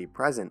trying to be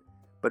present,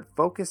 but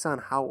focus on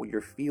how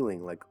you're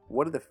feeling. Like,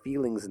 what are the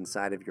feelings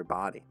inside of your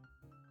body?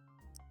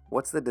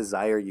 What's the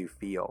desire you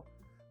feel?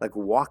 Like,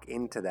 walk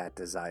into that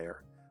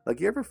desire.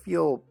 Like, you ever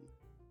feel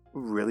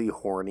really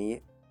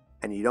horny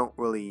and you don't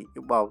really,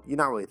 well, you're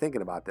not really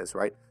thinking about this,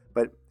 right?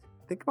 But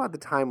think about the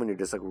time when you're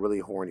just like really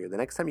horny, or the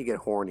next time you get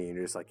horny and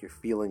you're just like, you're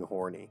feeling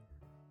horny,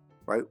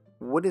 right?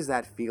 What is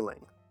that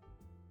feeling?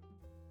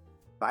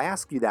 If I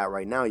ask you that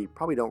right now, you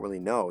probably don't really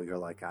know. You're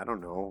like, I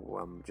don't know,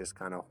 I'm just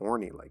kind of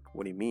horny. Like,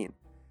 what do you mean?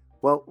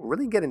 Well,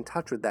 really get in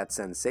touch with that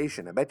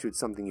sensation. I bet you it's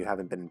something you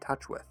haven't been in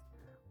touch with,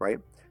 right?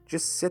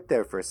 Just sit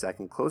there for a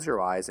second, close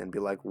your eyes, and be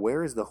like,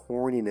 where is the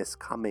horniness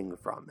coming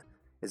from?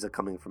 Is it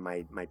coming from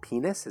my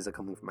penis? Is it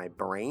coming from my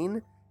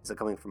brain? Is it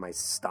coming from my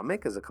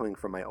stomach? Is it coming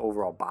from my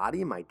overall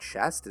body, my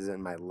chest? Is it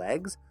in my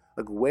legs?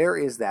 Like, where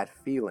is that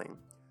feeling?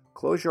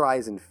 Close your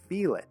eyes and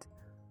feel it.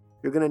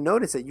 You're going to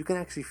notice that you can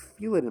actually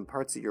feel it in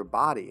parts of your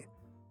body.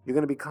 You're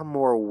going to become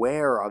more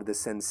aware of the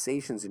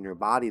sensations in your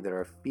body that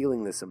are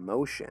feeling this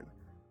emotion.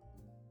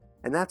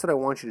 And that's what I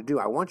want you to do.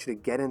 I want you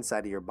to get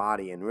inside of your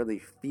body and really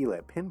feel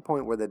it.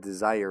 Pinpoint where the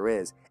desire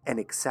is and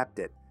accept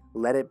it.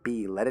 Let it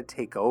be. Let it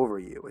take over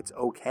you. It's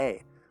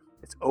okay.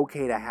 It's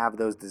okay to have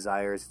those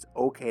desires. It's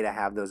okay to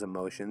have those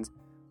emotions.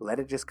 Let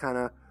it just kind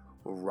of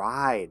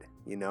ride,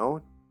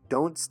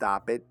 Don't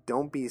stop it.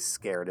 Don't be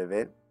scared of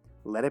it.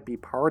 Let it be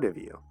part of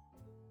you.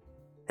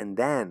 And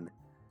then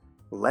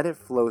let it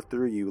flow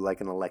through you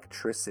like an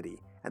electricity.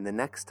 And the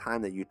next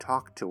time that you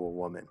talk to a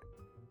woman,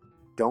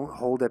 don't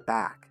hold it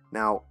back.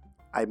 Now,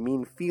 I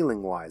mean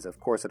feeling-wise. Of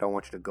course, I don't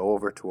want you to go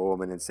over to a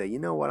woman and say, you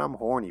know what, I'm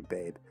horny,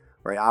 babe.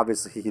 right?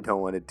 Obviously, you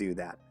don't want to do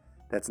that.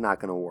 That's not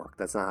going to work.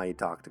 That's not how you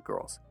talk to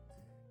girls.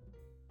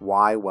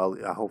 Why? Well,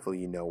 hopefully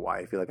you know why.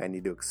 I feel like I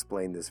need to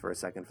explain this for a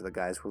second for the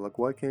guys who are like,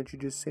 why can't you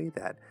just say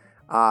that?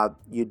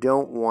 You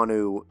don't want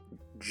to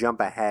jump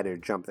ahead or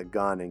jump the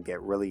gun and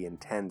get really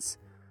intense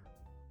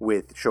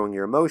with showing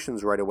your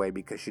emotions right away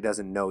because she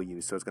doesn't know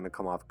you, so it's going to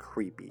come off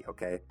creepy,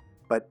 okay?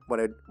 But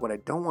what I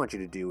don't want you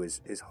to do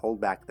is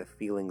hold back the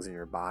feelings in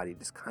your body.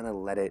 Just kind of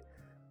let it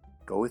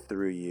go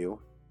through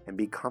you and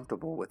be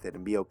comfortable with it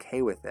and be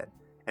okay with it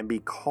and be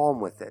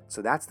calm with it.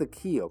 So that's the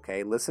key,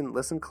 okay?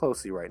 Listen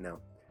closely right now.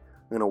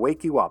 I'm going to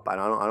wake you up. I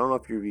don't know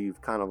if you've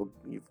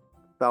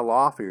fell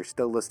off or you're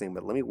still listening,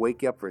 but let me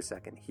wake you up for a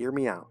second. Hear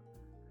me out.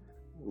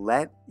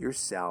 Let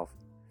yourself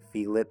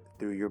feel it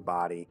through your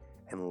body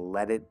and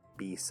let it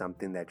be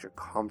something that you're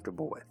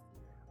comfortable with.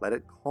 Let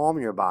it calm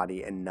your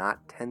body and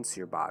not tense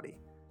your body.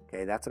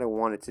 Okay, that's what I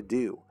want it to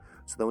do.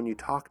 So that when you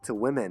talk to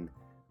women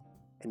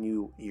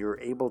and you're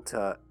able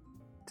to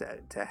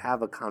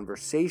have a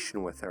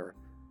conversation with her,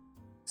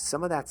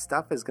 some of that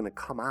stuff is going to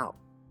come out.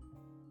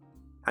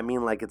 I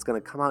mean, like, it's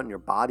going to come out in your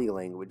body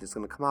language. It's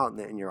going to come out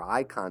in your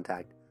eye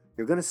contact.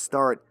 You're going to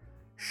start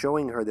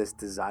showing her this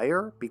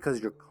desire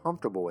because you're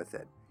comfortable with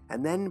it.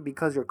 And then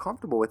because you're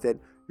comfortable with it,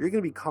 you're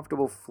going to be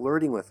comfortable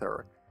flirting with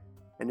her.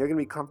 And you're going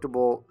to be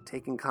comfortable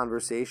taking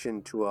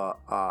conversation to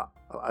a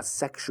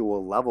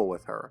sexual level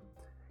with her.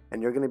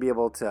 And you're going to be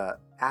able to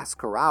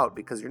ask her out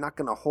because you're not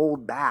going to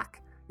hold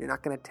back. You're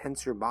not going to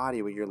tense your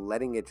body, but you're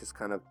letting it just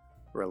kind of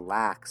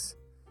relax.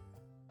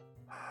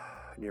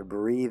 And you're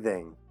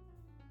breathing.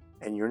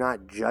 And you're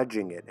not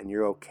judging it, and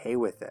you're okay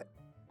with it,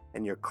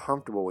 and you're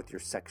comfortable with your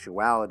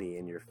sexuality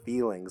and your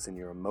feelings and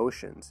your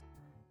emotions.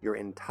 You're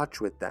in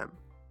touch with them.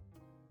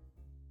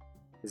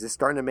 Is this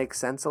starting to make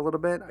sense a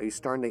little bit? Are you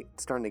starting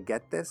to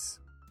get this?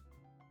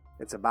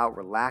 It's about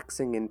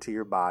relaxing into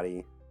your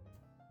body,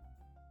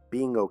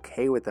 being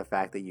okay with the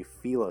fact that you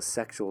feel a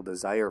sexual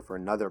desire for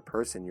another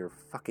person. You're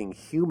fucking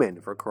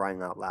human, for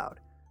crying out loud.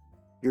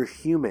 You're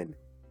human.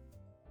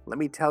 Let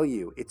me tell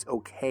you, it's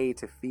okay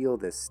to feel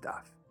this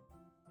stuff.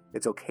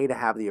 It's okay to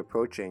have the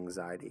approach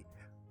anxiety,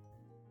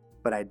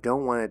 but I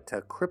don't want it to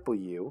cripple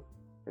you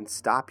and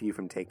stop you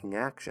from taking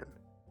action.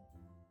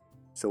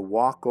 So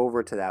walk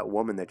over to that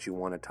woman that you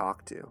want to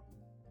talk to.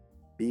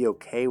 Be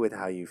okay with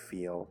how you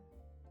feel.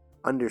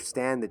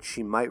 Understand that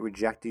she might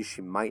reject you,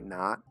 she might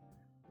not.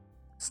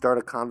 Start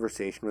a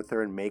conversation with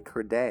her and make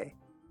her day.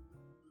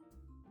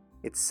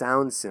 It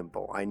sounds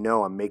simple. I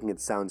know I'm making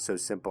it sound so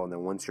simple, and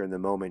then once you're in the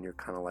moment, you're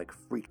kind of like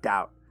freaked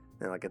out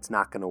and like it's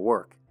not going to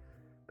work.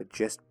 But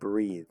just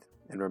breathe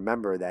and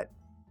remember that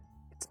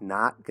it's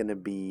not going to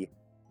be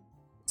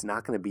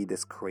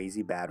this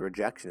crazy bad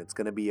rejection. It's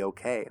going to be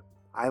okay.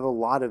 I have a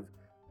lot of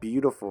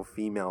beautiful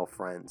female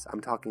friends.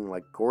 I'm talking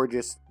like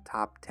gorgeous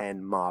top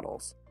 10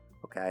 models,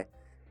 okay?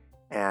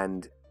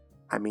 And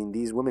I mean,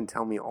 these women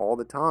tell me all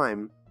the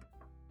time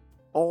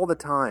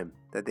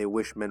that they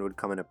wish men would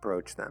come and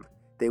approach them.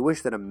 They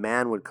wish that a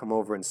man would come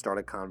over and start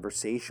a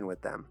conversation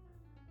with them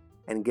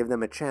and give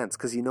them a chance.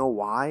 Because you know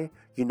why?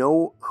 You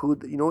know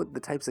the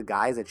types of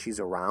guys that she's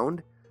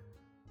around?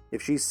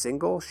 If she's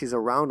single, she's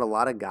around a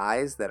lot of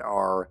guys that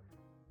are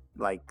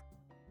like,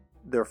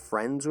 they're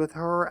friends with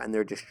her and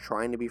they're just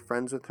trying to be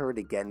friends with her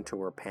to get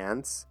into her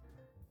pants.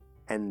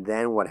 And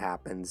then what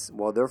happens?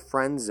 Well, they're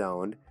friend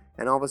zoned,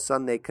 and all of a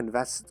sudden they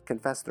confess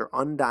their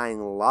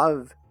undying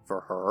love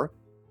for her.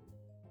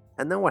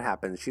 And then what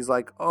happens? She's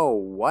like, oh,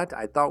 what?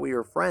 I thought we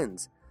were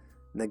friends.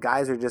 And the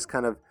guys are just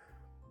kind of,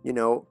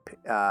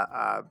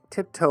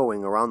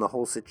 tiptoeing around the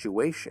whole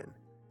situation.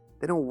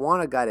 They don't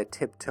want a guy to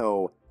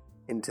tiptoe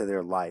into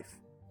their life.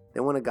 They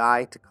want a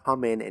guy to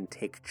come in and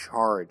take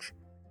charge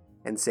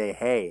and say,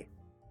 hey,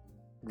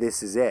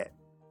 this is it.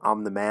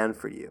 I'm the man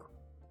for you.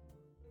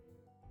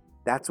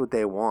 That's what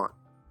they want.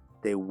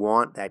 They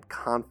want that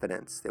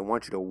confidence. They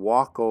want you to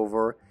walk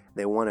over.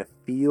 They want to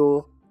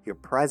feel your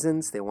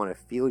presence. They want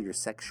to feel your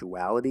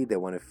sexuality. They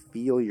want to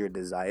feel your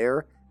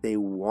desire. They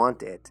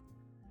want it.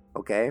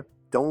 Okay?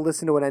 Don't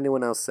listen to what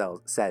anyone else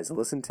says.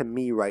 Listen to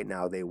me right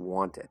now. They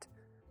want it.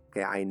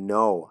 Okay? I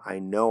know,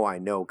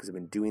 because I've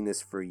been doing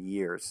this for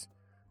years.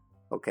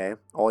 Okay?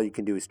 All you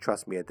can do is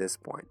trust me at this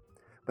point.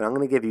 But I'm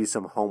going to give you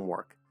some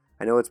homework.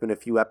 I know it's been a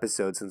few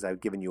episodes since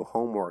I've given you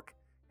homework,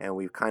 and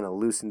we've kind of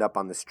loosened up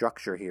on the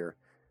structure here.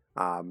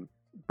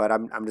 But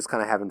I'm just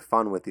kind of having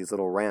fun with these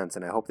little rants,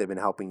 and I hope they've been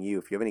helping you.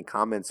 If you have any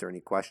comments or any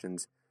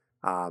questions,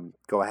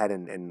 go ahead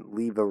and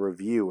leave a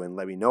review and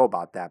let me know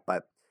about that.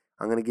 But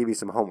I'm going to give you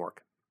some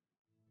homework.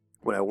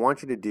 What I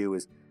want you to do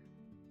is,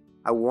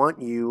 I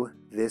want you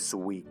this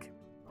week,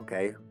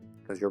 okay?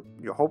 Because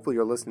you're hopefully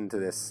you're listening to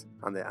this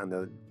on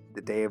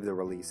the day of the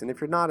release, and if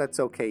you're not, it's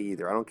okay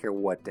either. I don't care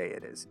what day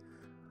it is.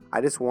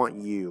 I just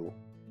want you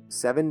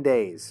 7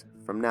 days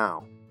from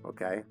now,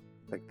 okay?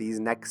 Like these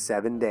next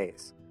 7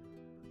 days,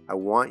 I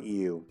want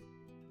you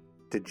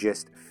to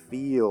just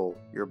feel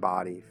your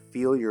body,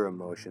 feel your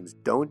emotions.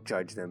 Don't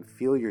judge them.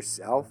 Feel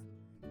yourself.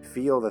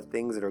 Feel the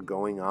things that are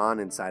going on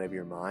inside of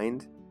your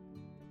mind.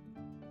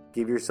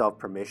 Give yourself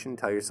permission.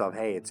 Tell yourself,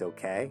 hey, it's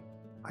okay.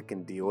 I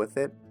can deal with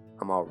it.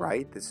 I'm all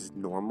right. This is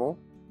normal.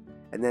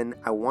 And then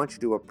I want you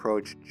to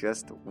approach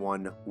just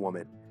one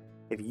woman.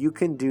 If you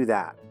can do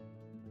that,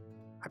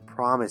 I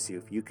promise you,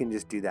 if you can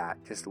just do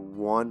that, just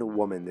one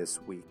woman this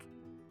week,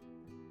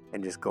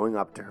 and just going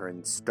up to her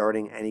and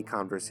starting any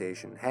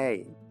conversation.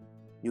 Hey,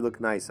 you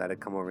look nice. I'd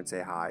come over and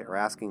say hi. Or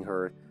asking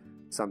her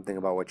something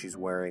about what she's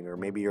wearing. Or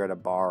maybe you're at a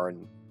bar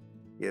and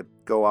you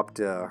go up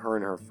to her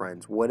and her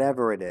friends.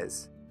 Whatever it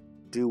is,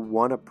 do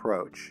one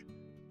approach.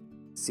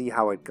 See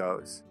how it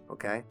goes,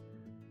 okay?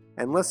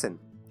 And listen,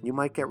 you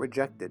might get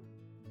rejected.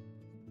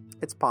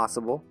 It's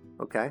possible,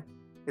 okay?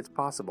 It's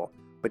possible.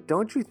 But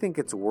don't you think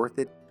it's worth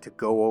it to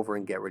go over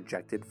and get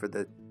rejected for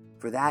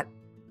that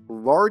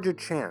larger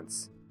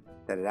chance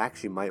that it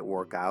actually might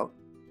work out?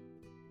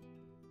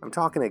 I'm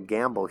talking a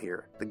gamble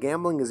here. The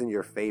gambling is in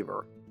your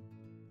favor,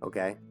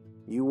 okay?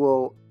 You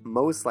will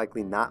most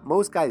likely not.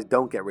 Most guys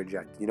don't get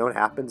rejected. You know what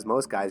happens?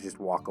 Most guys just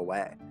walk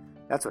away.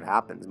 That's what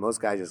happens. Most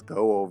guys just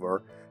go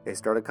over, they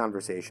start a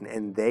conversation,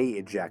 and they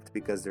eject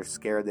because they're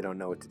scared they don't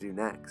know what to do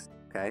next,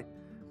 okay?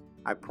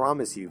 I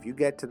promise you, if you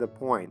get to the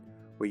point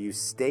where you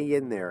stay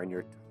in there and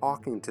you're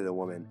talking to the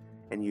woman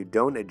and you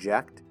don't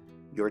eject,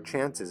 your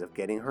chances of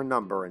getting her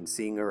number and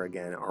seeing her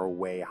again are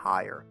way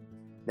higher.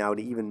 Now,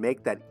 to even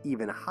make that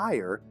even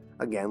higher,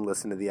 again,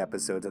 listen to the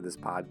episodes of this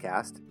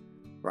podcast,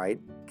 right?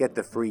 Get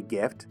the free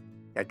gift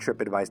at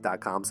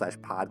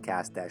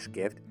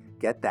tripadvice.com/podcast-gift.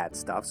 Get that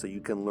stuff so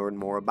you can learn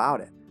more about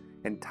it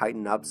and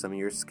tighten up some of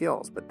your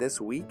skills. But this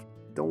week,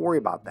 don't worry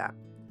about that.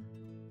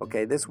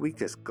 Okay, this week,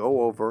 just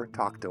go over,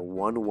 talk to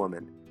one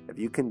woman. If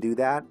you can do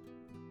that,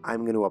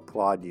 I'm going to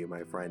applaud you,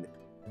 my friend.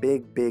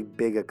 Big, big,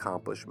 big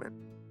accomplishment.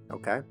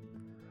 Okay?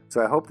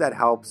 So I hope that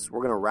helps.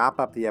 We're going to wrap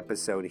up the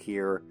episode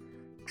here.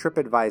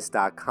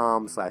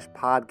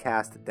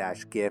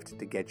 tripadvice.com/podcast-gift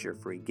to get your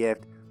free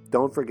gift.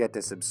 Don't forget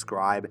to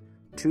subscribe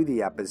to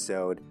the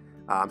episode.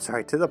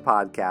 To the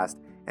podcast.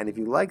 And if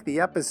you like the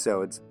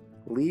episodes,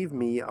 leave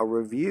me a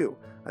review.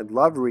 I'd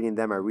love reading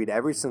them. I read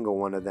every single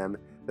one of them.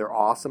 They're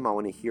awesome. I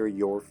want to hear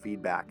your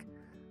feedback.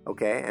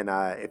 Okay? And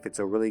if it's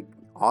a really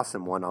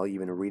awesome one, I'll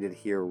even read it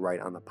here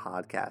right on the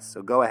podcast.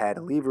 So go ahead,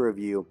 leave a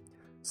review,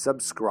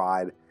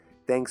 subscribe.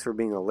 Thanks for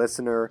being a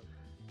listener.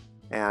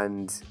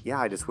 And yeah,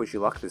 I just wish you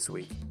luck this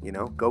week.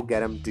 Go get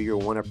them, do your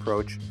one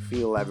approach,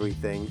 feel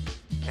everything.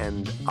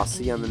 And I'll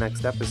see you on the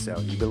next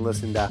episode. You've been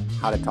listening to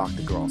How to Talk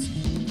to Girls.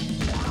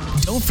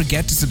 Don't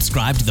forget to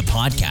subscribe to the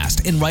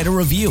podcast and write a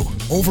review.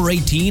 Over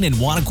 18 and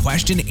want a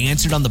question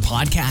answered on the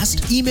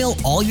podcast? Email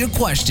all your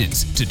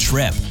questions to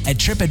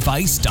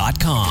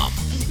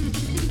trip@tripadvice.com.